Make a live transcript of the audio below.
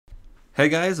Hey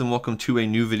guys, and welcome to a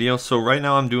new video. So right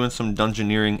now I'm doing some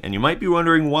dungeoneering, and you might be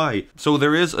wondering why. So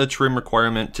there is a trim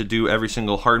requirement to do every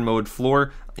single hard mode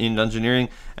floor in dungeoneering,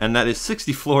 and that is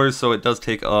 60 floors, so it does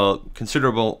take a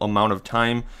considerable amount of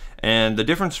time. And the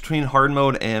difference between hard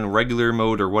mode and regular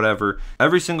mode or whatever,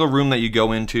 every single room that you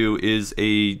go into is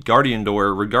a guardian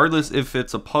door, regardless if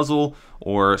it's a puzzle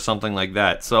or something like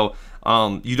that. So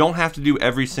you don't have to do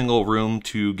every single room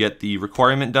to get the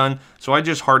requirement done. So I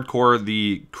just hardcore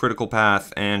the critical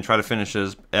path and try to finish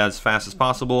as fast as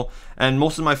possible. And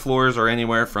most of my floors are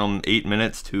anywhere from 8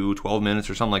 minutes to 12 minutes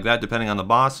or something like that, depending on the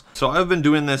boss. So I've been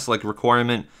doing this like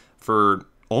requirement for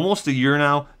almost a year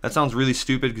now. That sounds really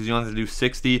stupid because you don't have to do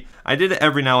 60. I did it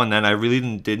every now and then. I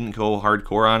really didn't go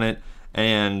hardcore on it,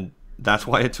 and that's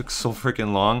why it took so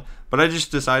freaking long. But I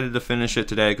just decided to finish it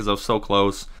today because I was so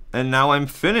close. And now I'm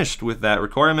finished with that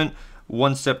requirement,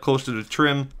 one step closer to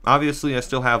trim. Obviously, I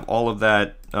still have all of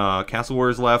that Castle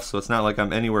Wars left, so it's not like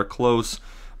I'm anywhere close.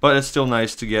 But it's still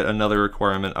nice to get another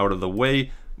requirement out of the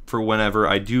way for whenever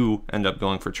I do end up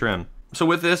going for trim. So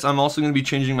with this, I'm also going to be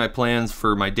changing my plans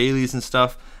for my dailies and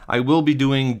stuff. I will be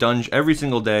doing dunge every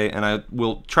single day, and I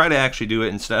will try to actually do it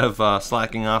instead of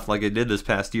slacking off like I did this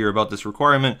past year about this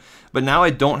requirement. But now I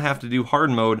don't have to do hard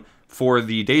mode for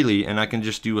the daily, and I can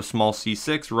just do a small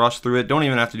C6, rush through it. Don't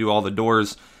even have to do all the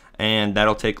doors, and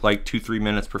that'll take like 2-3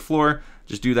 minutes per floor.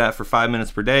 Just do that for 5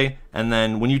 minutes per day, and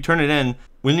then when you turn it in,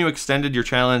 when you extended your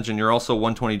challenge and you're also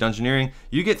 120 dungeoneering,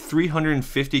 you get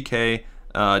 350k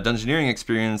dungeoneering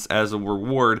experience as a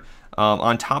reward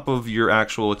on top of your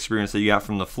actual experience that you got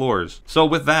from the floors. So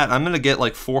with that, I'm gonna get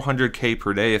like 400k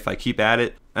per day if I keep at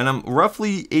it, and I'm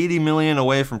roughly 80 million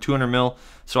away from 200 mil.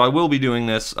 So I will be doing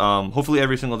this hopefully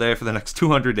every single day for the next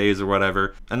 200 days or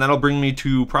whatever, and that'll bring me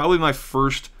to probably my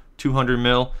first 200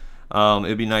 mil.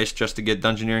 It'd be nice just to get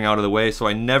dungeoneering out of the way so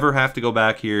I never have to go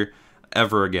back here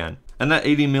ever again. And that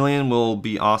 80 million will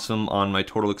be awesome on my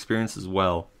total experience as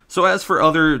well. So as for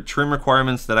other trim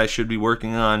requirements that I should be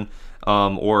working on,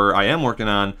 or I am working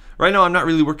on, right now I'm not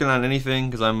really working on anything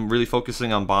because I'm really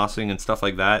focusing on bossing and stuff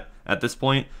like that at this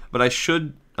point, but I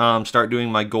should start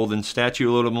doing my golden statue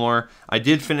a little more. I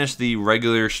did finish the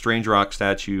regular Strange Rock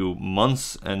statue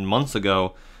months and months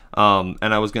ago, and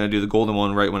I was going to do the golden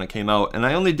one right when it came out, and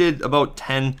I only did about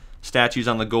 10 statues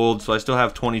on the gold, so I still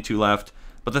have 22 left.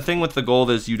 But the thing with the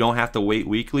gold is you don't have to wait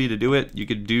weekly to do it. You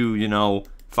could do, you know,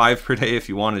 5 per day if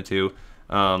you wanted to,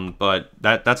 but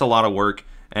that's a lot of work,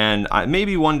 and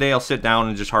maybe one day I'll sit down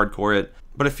and just hardcore it,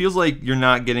 but it feels like you're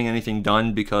not getting anything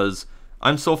done because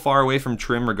I'm so far away from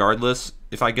trim regardless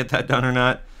if I get that done or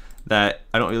not, that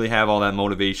I don't really have all that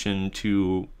motivation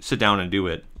to sit down and do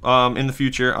it. In the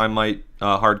future I might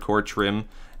hardcore trim,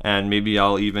 and maybe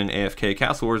I'll even AFK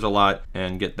Castle Wars a lot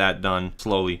and get that done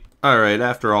slowly. Alright,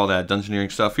 after all that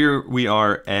dungeoneering stuff, here we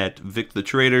are at Vic the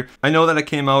Trader. I know that it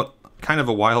came out kind of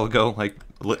a while ago, like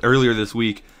earlier this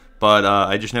week, but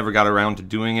I just never got around to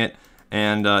doing it.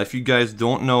 And if you guys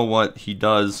don't know what he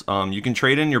does, you can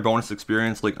trade in your bonus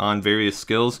experience like on various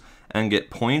skills and get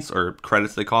points, or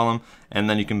credits they call them, and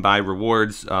then you can buy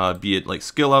rewards, be it like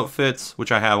skill outfits,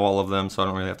 which I have all of them, so I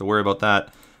don't really have to worry about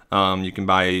that. You can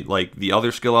buy like the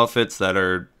other skill outfits that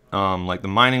are like the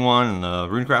mining one and the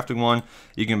runecrafting one.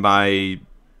 You can buy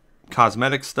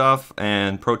cosmetic stuff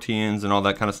and proteins and all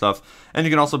that kind of stuff, and you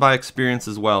can also buy experience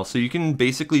as well. So you can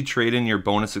basically trade in your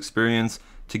bonus experience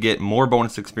to get more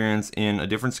bonus experience in a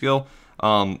different skill.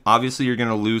 Obviously you're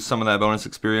gonna lose some of that bonus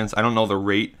experience. I don't know the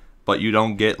rate, but you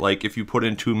don't get, like, if you put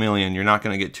in 2 million, you're not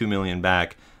gonna get 2 million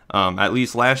back. At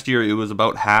least last year it was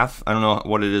about half. I don't know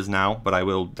what it is now, but I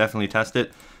will definitely test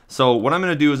it. So what I'm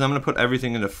going to do is I'm going to put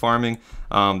everything into farming.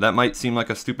 That might seem like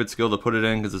a stupid skill to put it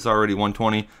in because it's already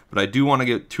 120, but I do want to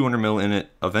get 200 mil in it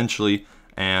eventually,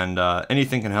 and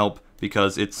anything can help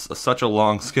because it's such a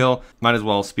long skill. Might as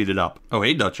well speed it up. Oh,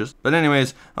 hey, Duchess. But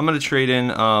anyways, I'm going to trade in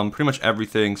pretty much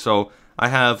everything. So I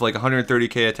have like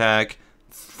 130k attack,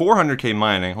 400k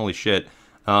mining, holy shit,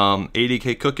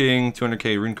 80k cooking,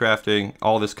 200k runecrafting,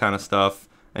 all this kind of stuff.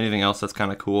 Anything else that's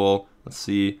kind of cool? Let's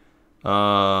see.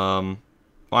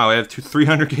 Wow, I have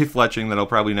 300k fletching that I'll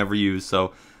probably never use,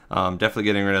 so definitely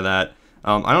getting rid of that.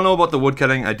 I don't know about the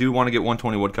woodcutting. I do want to get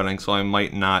 120 woodcutting, so I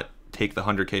might not take the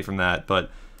 100k from that, but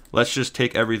let's just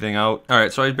take everything out.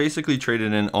 Alright, so I basically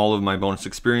traded in all of my bonus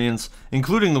experience,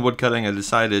 including the woodcutting. I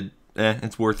decided,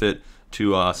 it's worth it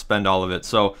to spend all of it.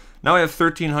 So now I have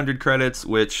 1,300 credits,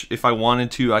 which if I wanted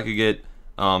to, I could get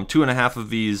 2.5 of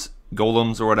these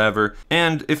golems or whatever,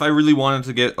 and if I really wanted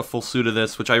to get a full suit of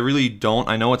this, which I really don't,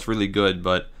 I know it's really good,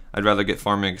 but I'd rather get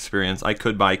farming experience. I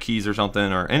could buy keys or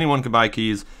something, or anyone could buy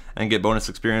keys and get bonus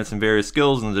experience in various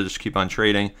skills and just keep on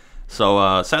trading.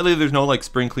 So sadly there's no like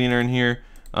spring cleaner in here.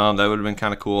 That would have been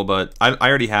kind of cool, but I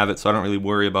already have it, so I don't really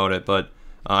worry about it. But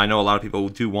I know a lot of people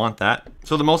do want that.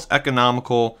 So the most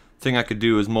economical thing I could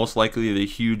do is most likely the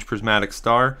huge prismatic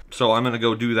star. So I'm gonna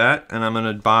go do that, and I'm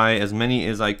gonna buy as many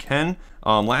as I can.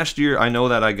 Last year I know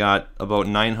that I got about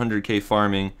 900k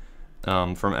farming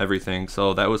from everything,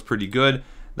 so that was pretty good.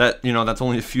 That, you know, that's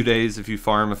only a few days if you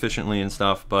farm efficiently and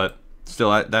stuff, but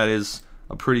still that is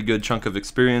a pretty good chunk of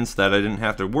experience that I didn't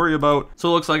have to worry about. So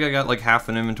it looks like I got like half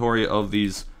an inventory of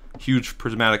these huge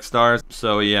prismatic stars.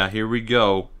 So yeah, here we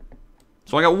go.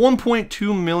 So I got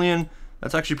 1.2 million.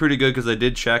 That's actually pretty good because I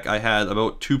did check. I had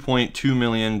about 2.2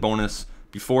 million bonus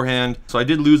beforehand. So I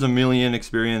did lose a million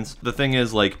experience. The thing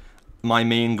is, like, my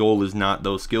main goal is not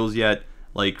those skills yet.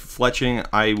 Like fletching,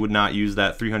 I would not use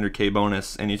that 300k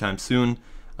bonus anytime soon.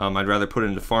 I'd rather put it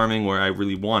into farming where I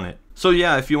really want it. So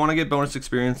yeah, if you want to get bonus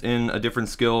experience in a different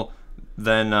skill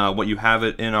than what you have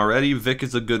it in already, Vic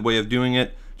is a good way of doing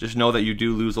it. Just know that you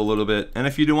do lose a little bit. And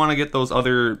if you do want to get those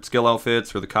other skill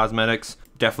outfits or the cosmetics,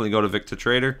 definitely go to Vic to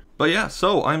Trader. But yeah,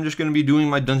 so I'm just going to be doing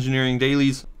my dungeoneering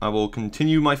dailies. I will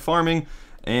continue my farming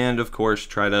and of course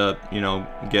try to, you know,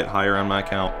 get higher on my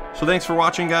account. So thanks for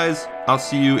watching, guys. I'll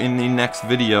see you in the next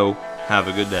video. Have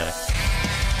a good day.